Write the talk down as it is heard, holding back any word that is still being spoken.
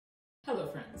Hello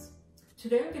friends.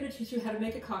 Today I'm going to teach you how to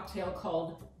make a cocktail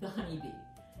called the Honeybee.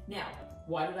 Now,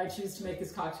 why did I choose to make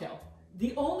this cocktail?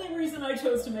 The only reason I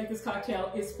chose to make this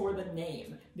cocktail is for the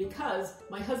name, because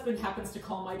my husband happens to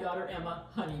call my daughter Emma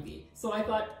Honeybee. So I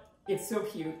thought, it's so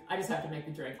cute, I just have to make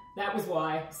the drink. That was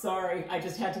why. Sorry, I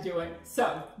just had to do it.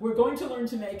 So, we're going to learn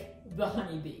to make the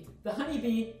Honeybee. The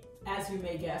Honeybee, as you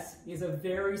may guess, is a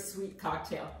very sweet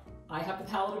cocktail. I have the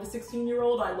palate of a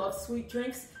 16-year-old. I love sweet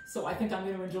drinks, so I think I'm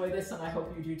going to enjoy this, and I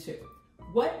hope you do too.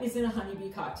 What is in a Honeybee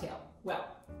cocktail? Well,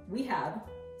 we have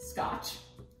scotch,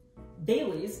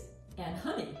 Baileys, and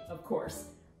honey, of course.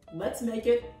 Let's make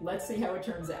it. Let's see how it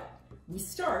turns out. We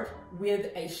start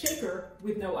with a shaker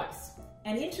with no ice.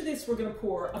 And into this, we're going to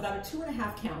pour about a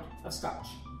 2.5 count of scotch.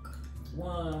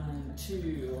 1,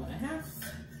 2.5.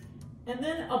 And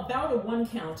then about a 1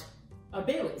 count of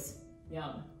Baileys.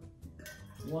 Yum.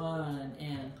 1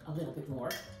 and a little bit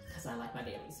more, because I like my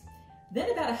Baileys.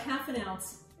 Then about a 1/2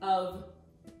 ounce of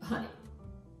honey.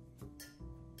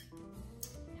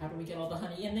 How do we get all the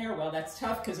honey in there? Well, that's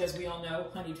tough, because as we all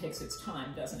know, honey takes its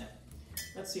time, doesn't it?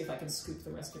 Let's see if I can scoop the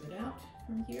rest of it out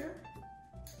from here.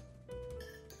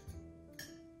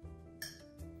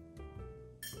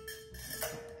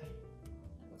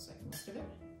 Of it.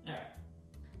 All right.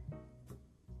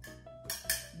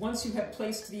 Once you have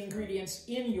placed the ingredients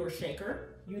in your shaker,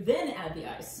 you then add the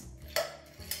ice.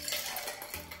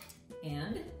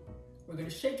 And we're going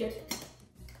to shake it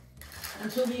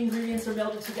until the ingredients are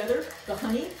melted together. The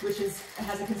honey, which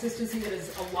has a consistency that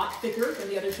is a lot thicker than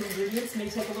the other two ingredients, may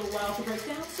take a little while to break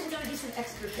down, so we're going to do some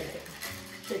extra shaking.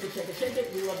 Shake it, shake it, shake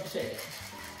it. We love to shake it.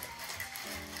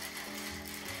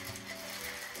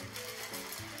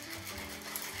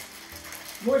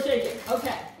 More shaking.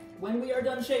 Okay, when we are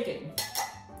done shaking,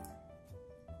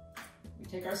 we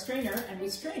take our strainer and we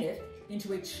strain it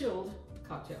into a chilled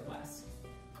cocktail glass.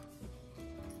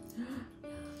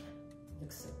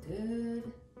 Looks so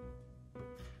good.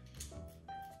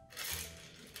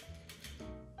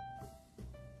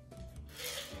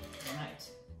 All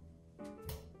right.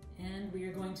 And we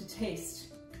are going to taste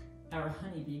our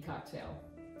Honeybee cocktail.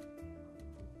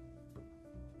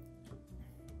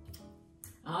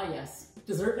 Ah, yes.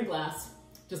 Dessert in a glass,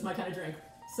 just my kind of drink.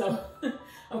 So,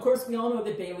 of course, we all know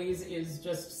that Baileys is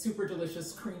just super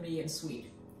delicious, creamy, and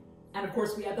sweet. And of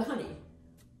course, we add the honey.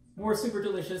 More super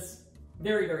delicious,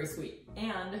 very, very sweet.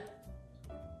 And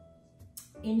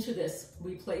into this,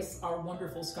 we place our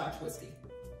wonderful Scotch whiskey.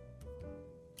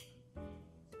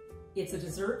 It's a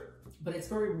dessert, but it's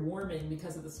very warming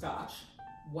because of the Scotch.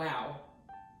 Wow.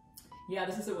 Yeah,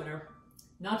 this is a winner.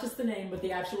 Not just the name, but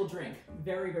the actual drink.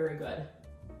 Very, very good.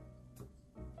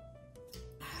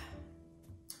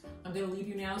 I'm going to leave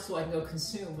you now so I can go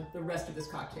consume the rest of this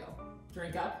cocktail.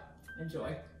 Drink up,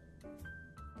 enjoy.